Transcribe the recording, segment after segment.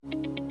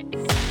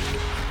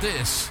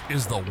This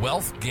is the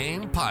Wealth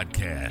Game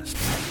Podcast,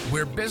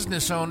 where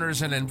business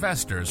owners and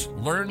investors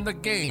learn the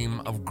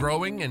game of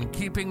growing and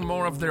keeping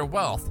more of their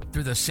wealth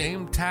through the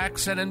same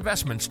tax and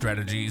investment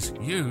strategies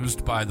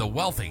used by the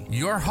wealthy.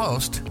 Your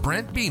host,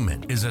 Brent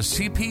Beeman, is a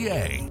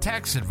CPA,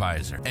 tax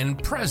advisor,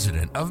 and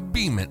president of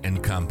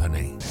Beeman &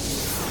 Company.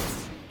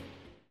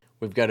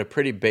 We've got a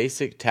pretty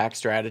basic tax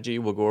strategy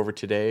we'll go over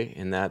today,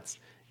 and that's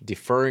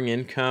deferring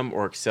income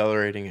or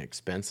accelerating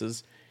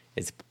expenses.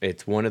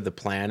 It's one of the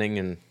planning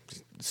and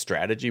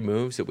strategy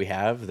moves that we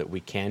have that we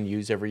can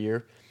use every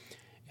year,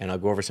 and I'll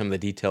go over some of the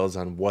details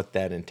on what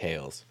that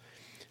entails.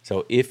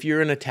 So if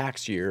you're in a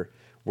tax year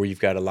where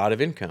you've got a lot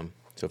of income,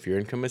 so if your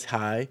income is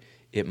high,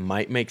 it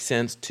might make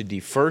sense to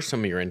defer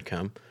some of your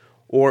income,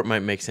 or it might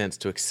make sense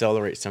to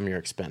accelerate some of your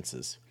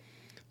expenses.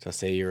 So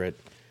say you're at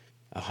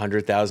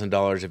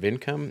 $100,000 of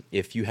income.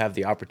 If you have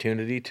the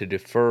opportunity to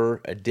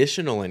defer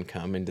additional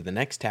income into the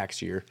next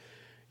tax year,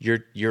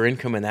 your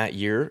income in that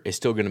year is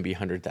still going to be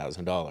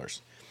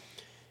 $100,000.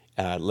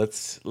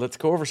 Let's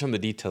go over some of the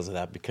details of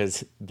that,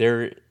 because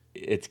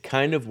it's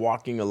kind of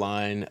walking a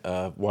line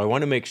of, well, I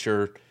want to make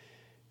sure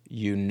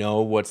you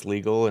know what's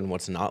legal and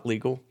what's not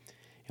legal,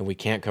 and we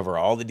can't cover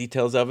all the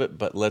details of it,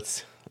 but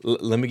let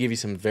me give you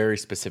some very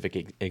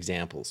specific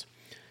examples.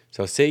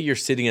 So say you're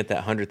sitting at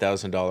that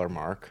 $100,000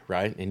 mark,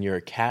 right? And you're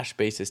a cash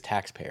basis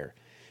taxpayer,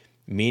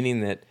 meaning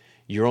that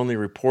you're only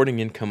reporting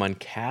income on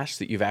cash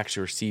that you've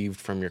actually received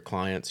from your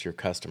clients, your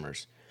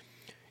customers.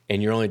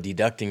 And you're only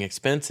deducting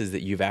expenses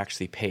that you've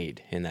actually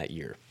paid in that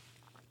year.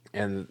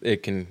 And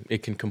it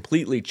can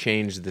completely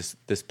change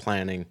this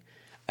planning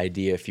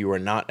idea if you are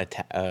not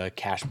a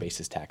cash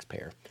basis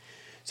taxpayer.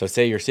 So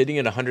say you're sitting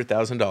at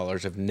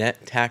 $100,000 of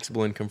net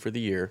taxable income for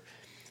the year.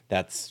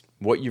 That's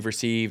what you've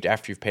received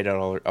after you've paid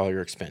out all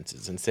your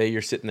expenses. And say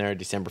you're sitting there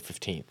December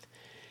 15th.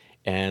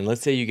 And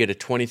let's say you get a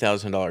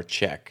 $20,000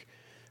 check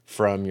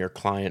from your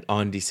client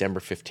on December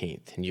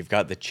 15th. And you've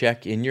got the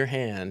check in your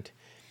hand,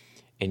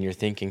 and you're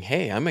thinking,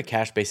 hey, I'm a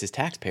cash basis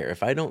taxpayer.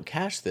 If I don't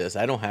cash this,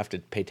 I don't have to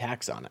pay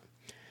tax on it.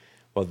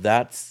 Well,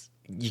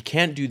 you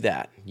can't do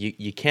that.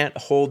 You can't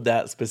hold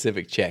that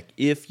specific check.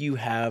 If you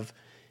have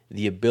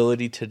the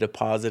ability to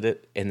deposit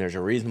it and there's a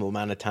reasonable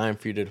amount of time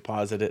for you to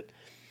deposit it,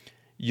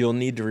 you'll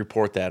need to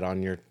report that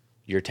on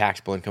your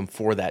taxable income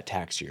for that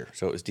tax year.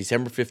 So it was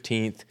December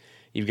 15th.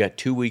 You've got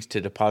 2 weeks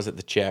to deposit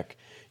the check.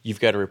 You've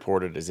got to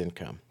report it as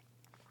income.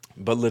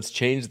 But let's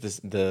change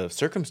the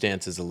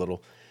circumstances a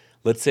little.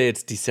 Let's say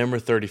it's December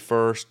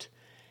 31st.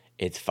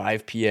 It's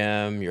 5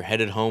 p.m. You're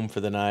headed home for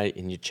the night,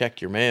 and you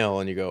check your mail,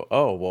 and you go,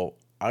 oh, well,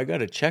 I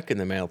got a check in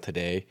the mail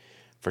today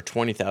for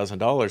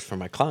 $20,000 from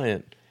my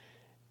client,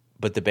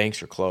 but the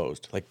banks are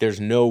closed. Like,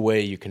 there's no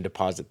way you can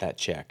deposit that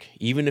check.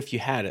 Even if you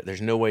had it,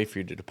 there's no way for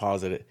you to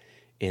deposit it.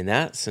 In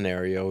that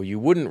scenario, you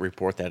wouldn't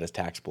report that as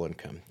taxable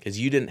income because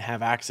you didn't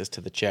have access to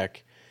the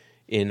check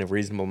in a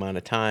reasonable amount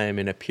of time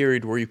in a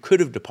period where you could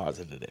have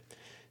deposited it.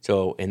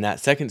 So in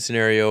that second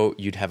scenario,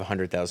 you'd have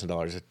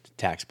 $100,000 of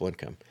taxable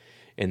income.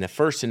 In the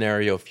first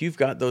scenario, if you've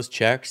got those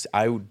checks,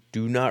 I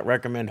do not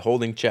recommend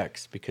holding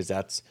checks because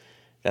that's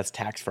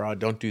tax fraud.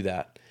 Don't do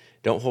that.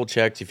 Don't hold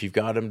checks. If you've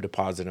got them,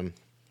 deposit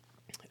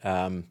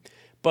them.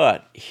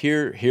 But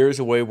here's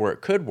a way where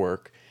it could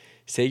work.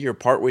 Say you're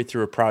partway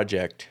through a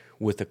project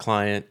with a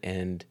client,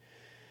 and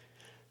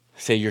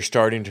say you're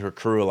starting to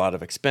accrue a lot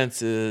of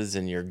expenses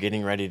and you're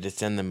getting ready to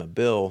send them a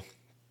bill.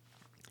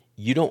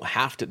 You don't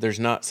have to. There's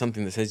not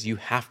something that says you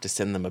have to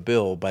send them a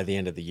bill by the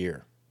end of the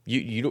year.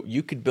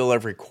 You could bill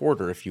every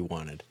quarter if you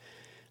wanted.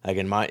 Like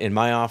in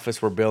my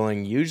office, we're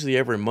billing usually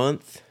every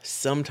month,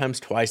 sometimes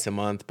twice a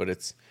month, but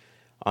it's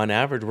on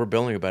average we're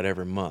billing about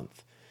every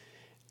month.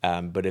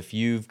 But if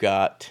you've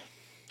got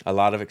a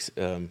lot of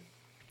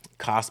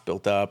costs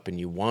built up and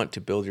you want to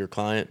bill your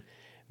client,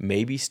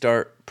 maybe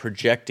start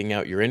projecting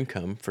out your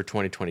income for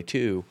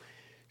 2022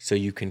 so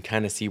you can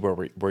kind of see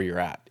where you're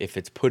at. If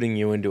it's putting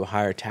you into a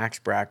higher tax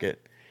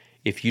bracket,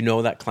 if you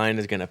know that client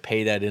is going to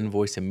pay that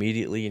invoice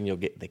immediately and you'll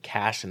get the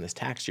cash in this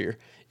tax year,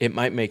 it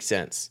might make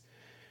sense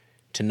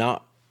to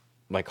not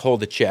like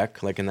hold a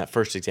check like in that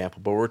first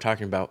example, but we're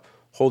talking about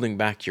holding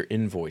back your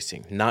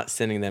invoicing, not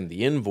sending them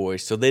the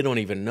invoice so they don't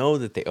even know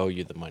that they owe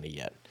you the money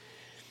yet.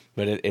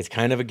 But it's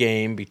kind of a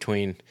game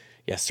between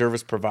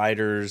service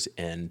providers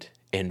and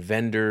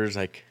vendors.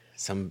 Like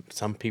some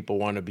people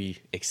want to be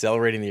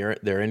accelerating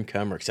their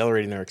income or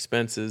accelerating their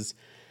expenses,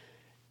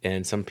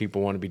 and some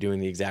people want to be doing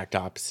the exact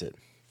opposite.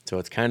 So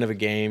it's kind of a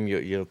game.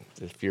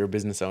 If you're a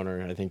business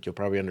owner, I think you'll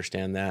probably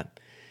understand that.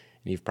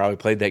 And you've probably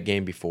played that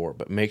game before,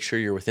 but make sure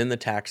you're within the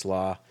tax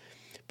law,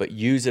 but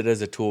use it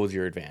as a tool to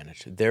your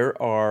advantage. There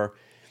are,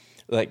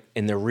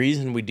 and the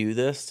reason we do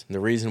this, the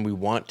reason we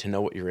want to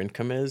know what your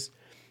income is,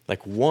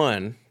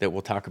 one that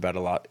we'll talk about a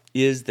lot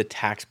is the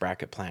tax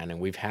bracket plan. And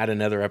we've had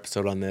another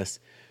episode on this.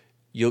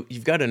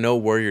 You've got to know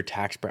where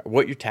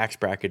what your tax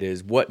bracket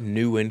is, what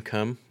new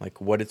income,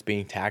 what it's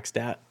being taxed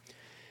at.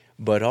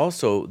 But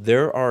also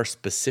there are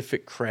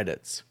specific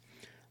credits,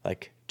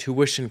 like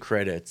tuition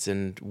credits,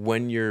 and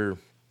when your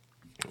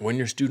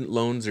student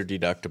loans are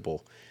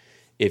deductible.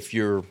 if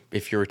you're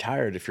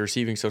retired, if you're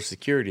receiving Social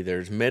Security,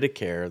 there's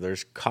Medicare,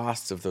 there's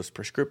costs of those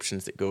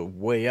prescriptions that go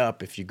way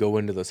up if you go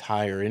into those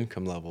higher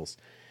income levels.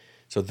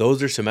 So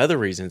those are some other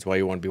reasons why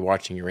you want to be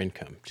watching your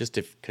income.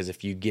 Because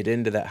if you get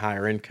into that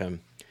higher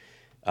income,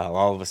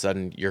 all of a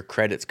sudden your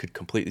credits could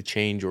completely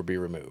change or be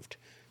removed.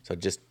 So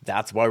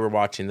that's why we're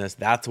watching this.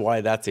 That's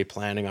why that's a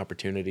planning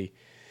opportunity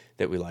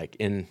that we like.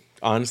 And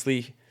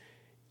honestly,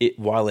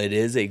 while it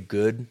is a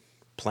good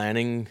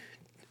planning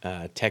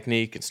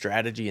technique and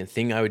strategy and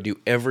thing I would do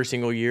every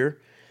single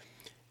year,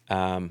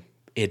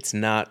 it's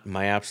not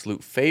my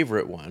absolute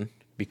favorite one,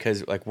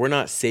 because like we're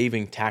not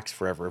saving tax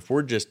forever. If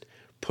we're just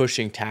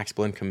pushing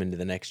taxable income into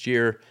the next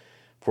year,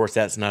 of course,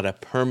 that's not a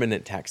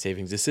permanent tax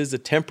savings. This is a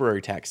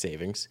temporary tax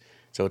savings.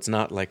 So it's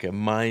not like a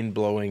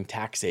mind-blowing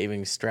tax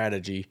savings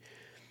strategy.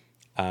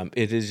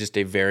 It is just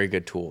a very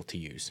good tool to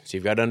use. So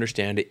you've got to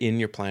understand it in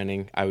your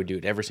planning. I would do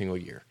it every single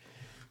year.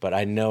 But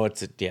I know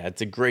it's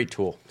a great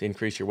tool to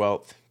increase your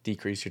wealth,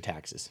 decrease your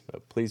taxes.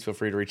 But please feel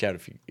free to reach out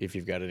if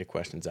you've got any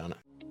questions on it.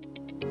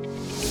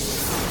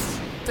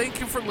 Thank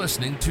you for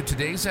listening to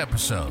today's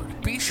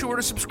episode. Be sure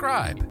to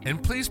subscribe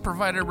and please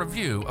provide a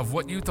review of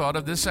what you thought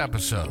of this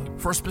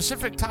episode. For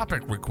specific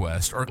topic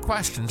requests or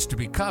questions to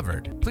be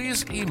covered,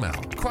 please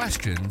email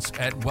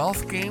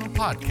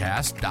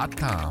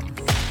questions@wealthgamepodcast.com.